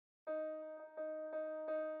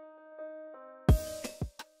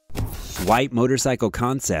White Motorcycle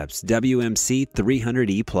Concepts WMC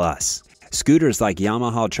 300E Plus. Scooters like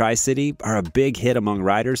Yamaha Tri-City are a big hit among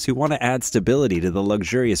riders who want to add stability to the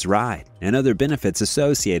luxurious ride and other benefits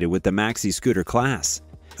associated with the maxi scooter class.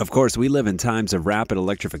 Of course, we live in times of rapid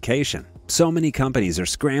electrification. So many companies are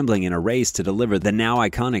scrambling in a race to deliver the now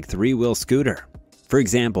iconic three-wheel scooter. For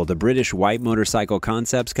example, the British White Motorcycle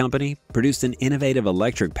Concepts company produced an innovative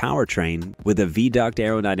electric powertrain with a V-duct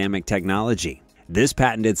aerodynamic technology. This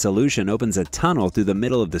patented solution opens a tunnel through the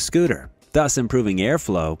middle of the scooter, thus improving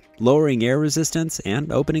airflow, lowering air resistance,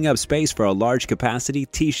 and opening up space for a large-capacity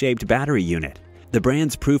T-shaped battery unit. The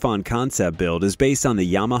brand's proof-on-concept build is based on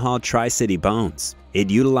the Yamaha Tri-City Bones. It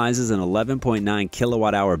utilizes an 11.9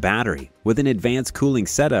 kilowatt-hour battery with an advanced cooling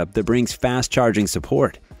setup that brings fast charging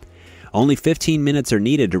support. Only 15 minutes are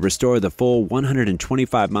needed to restore the full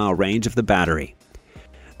 125-mile range of the battery.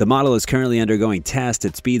 The model is currently undergoing tests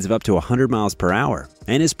at speeds of up to 100 miles per hour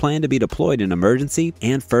and is planned to be deployed in emergency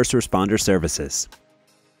and first responder services.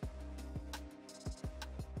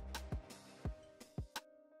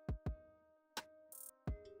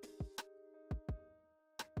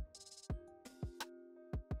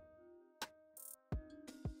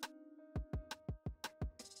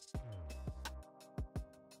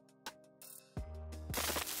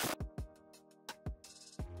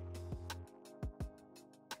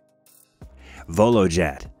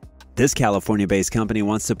 Volojet. This California-based company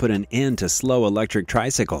wants to put an end to slow electric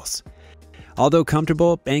tricycles. Although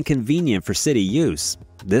comfortable and convenient for city use,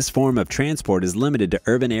 this form of transport is limited to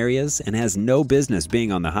urban areas and has no business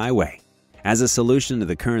being on the highway. As a solution to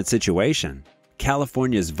the current situation,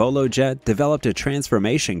 California's Volojet developed a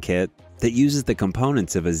transformation kit that uses the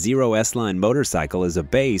components of a Zero S-line motorcycle as a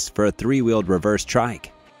base for a three-wheeled reverse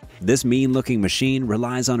trike. This mean-looking machine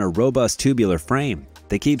relies on a robust tubular frame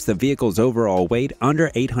that keeps the vehicle's overall weight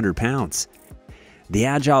under 800 pounds. The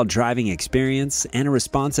agile driving experience and a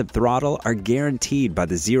responsive throttle are guaranteed by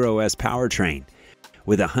the Zero S powertrain,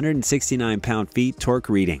 with a 169 pound-feet torque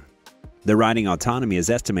reading. The riding autonomy is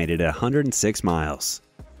estimated at 106 miles.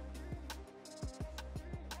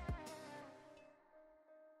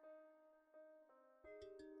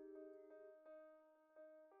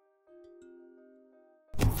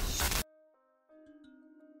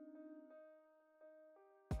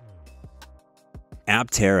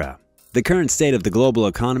 Aptera. The current state of the global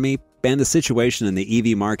economy and the situation in the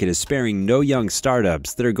EV market is sparing no young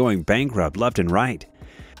startups that are going bankrupt left and right.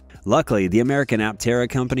 Luckily, the American Aptera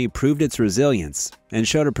company proved its resilience and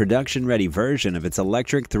showed a production-ready version of its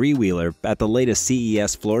electric three-wheeler at the latest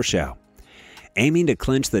CES floor show. Aiming to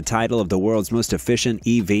clinch the title of the world's most efficient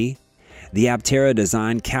EV, the Aptera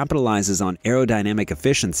design capitalizes on aerodynamic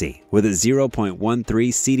efficiency with a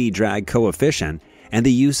 0.13 CD drag coefficient and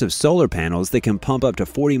the use of solar panels that can pump up to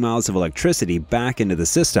 40 miles of electricity back into the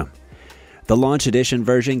system. The Launch Edition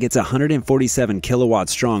version gets a 147 kilowatt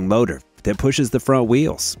strong motor that pushes the front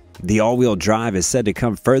wheels. The all-wheel drive is said to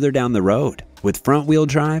come further down the road. With front-wheel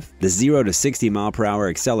drive, the 0 to 60 mile per hour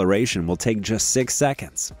acceleration will take just 6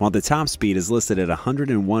 seconds, while the top speed is listed at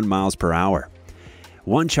 101 miles per hour.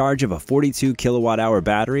 One charge of a 42 kilowatt-hour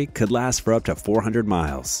battery could last for up to 400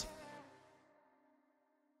 miles.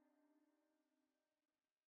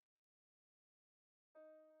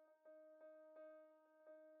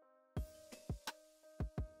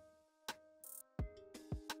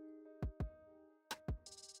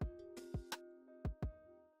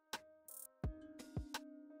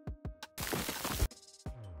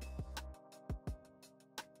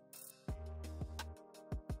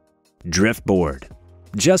 DRYFT Board.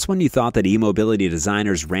 Just when you thought that e-mobility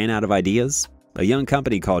designers ran out of ideas, a young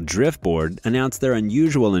company called DRYFT Board announced their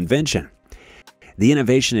unusual invention. The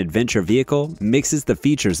innovation adventure vehicle mixes the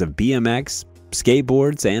features of BMX,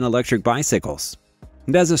 skateboards, and electric bicycles.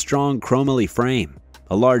 It has a strong chromoly frame,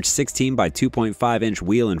 a large 16 by 2.5 inch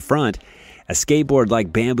wheel in front, a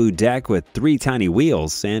skateboard-like bamboo deck with 3 tiny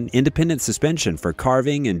wheels, and independent suspension for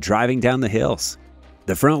carving and driving down the hills.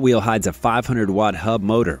 The front wheel hides a 500-watt hub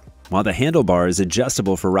motor, while the handlebar is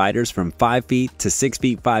adjustable for riders from 5 feet to 6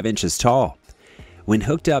 feet 5 inches tall. When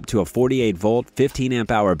hooked up to a 48-volt,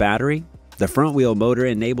 15-amp-hour battery, the front wheel motor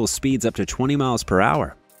enables speeds up to 20 miles per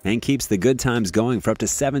hour and keeps the good times going for up to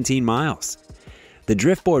 17 miles. The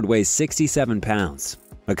DRYFT Board weighs 67 pounds,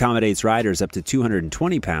 accommodates riders up to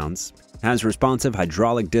 220 pounds, has responsive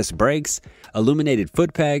hydraulic disc brakes, illuminated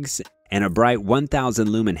foot pegs, and a bright 1,000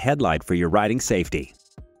 lumen headlight for your riding safety.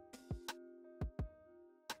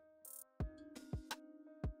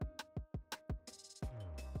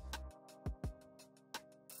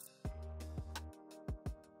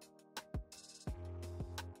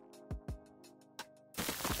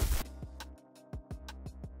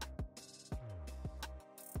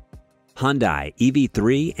 Hyundai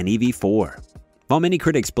EV3 and EV4. While many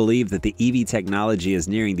critics believe that the EV technology is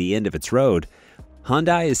nearing the end of its road,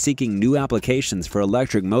 Hyundai is seeking new applications for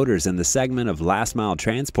electric motors in the segment of last-mile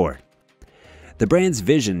transport. The brand's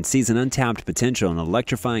vision sees an untapped potential in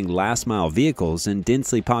electrifying last-mile vehicles in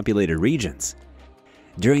densely populated regions.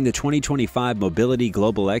 During the 2025 Mobility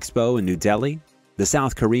Global Expo in New Delhi, the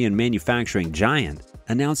South Korean manufacturing giant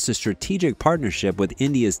announced a strategic partnership with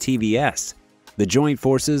India's TVS. The joint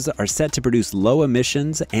forces are set to produce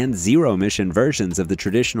low-emissions and zero-emission versions of the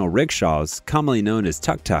traditional rickshaws, commonly known as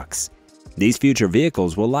tuk-tuks. These future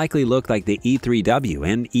vehicles will likely look like the E3W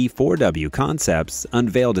and E4W concepts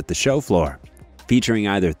unveiled at the show floor. Featuring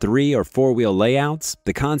either 3- or 4-wheel layouts,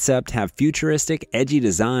 the concept have futuristic, edgy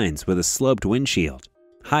designs with a sloped windshield,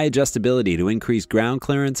 high adjustability to increase ground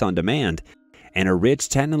clearance on demand, and a rich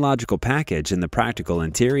technological package in the practical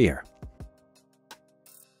interior.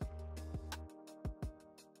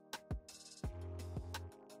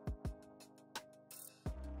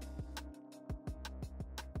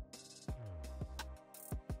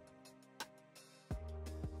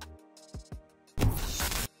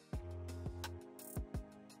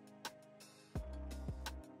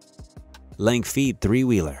 Langfeite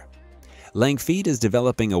three-wheeler. Langfeite is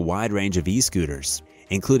developing a wide range of e-scooters,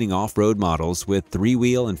 including off-road models with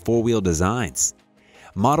 3-wheel and 4-wheel designs.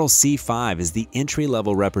 Model C5 is the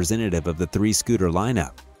entry-level representative of the 3-scooter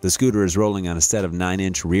lineup. The scooter is rolling on a set of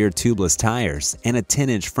 9-inch rear tubeless tires and a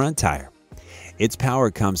 10-inch front tire. Its power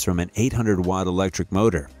comes from an 800-watt electric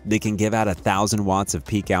motor that can give out 1,000 watts of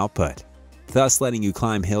peak output, thus letting you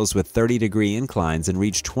climb hills with 30-degree inclines and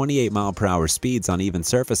reach 28-mile-per-hour speeds on even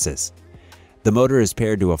surfaces. The motor is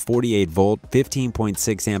paired to a 48-volt,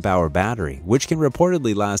 15.6 amp-hour battery, which can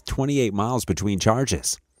reportedly last 28 miles between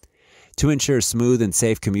charges. To ensure smooth and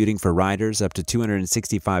safe commuting for riders up to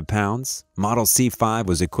 265 pounds, Model C5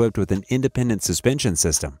 was equipped with an independent suspension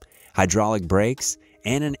system, hydraulic brakes,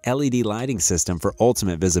 and an LED lighting system for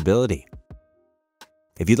ultimate visibility.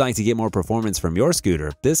 If you'd like to get more performance from your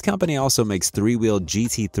scooter, this company also makes 3-wheel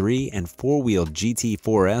GT3 and 4-wheel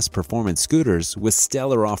GT4S performance scooters with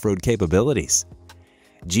stellar off-road capabilities.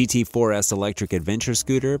 GT4S electric adventure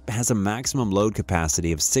scooter has a maximum load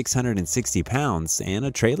capacity of 660 pounds and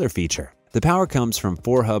a trailer feature. The power comes from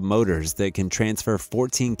 4-hub motors that can transfer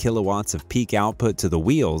 14 kilowatts of peak output to the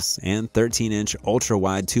wheels and 13-inch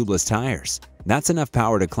ultra-wide tubeless tires. That's enough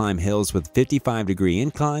power to climb hills with 55-degree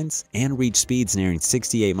inclines and reach speeds nearing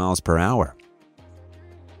 68 miles per hour.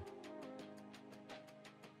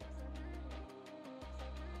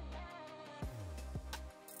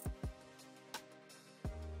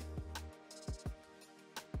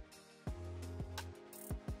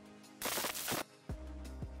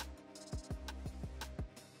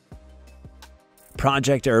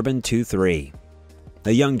 Project Urban 2.3.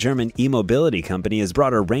 A young German e-mobility company has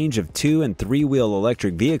brought a range of 2- and 3-wheel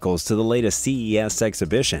electric vehicles to the latest CES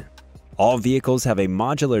exhibition. All vehicles have a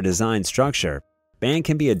modular design structure and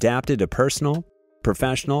can be adapted to personal,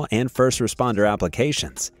 professional, and first responder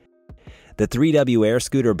applications. The 3W Air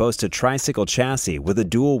Scooter boasts a tricycle chassis with a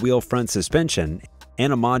dual-wheel front suspension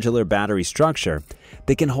and a modular battery structure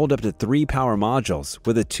that can hold up to 3 power modules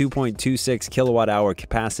with a 2.26 kilowatt-hour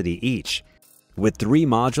capacity each. With 3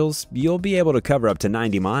 modules, you'll be able to cover up to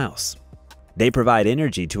 90 miles. They provide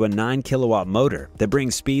energy to a 9-kilowatt motor that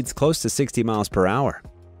brings speeds close to 60 miles per hour.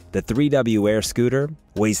 The 3W Air Scooter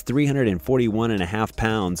weighs 341.5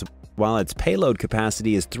 pounds, while its payload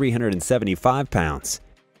capacity is 375 pounds.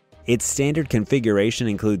 Its standard configuration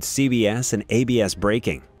includes CBS and ABS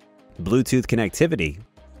braking, Bluetooth connectivity,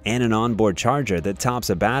 and an onboard charger that tops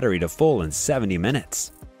a battery to full in 70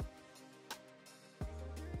 minutes.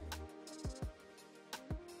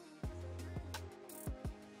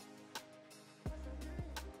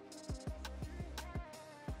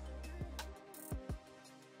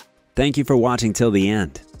 Thank you for watching till the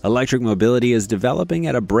end. Electric mobility is developing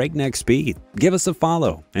at a breakneck speed. Give us a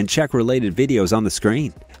follow and check related videos on the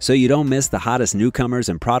screen so you don't miss the hottest newcomers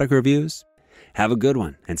and product reviews. Have a good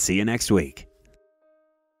one and see you next week.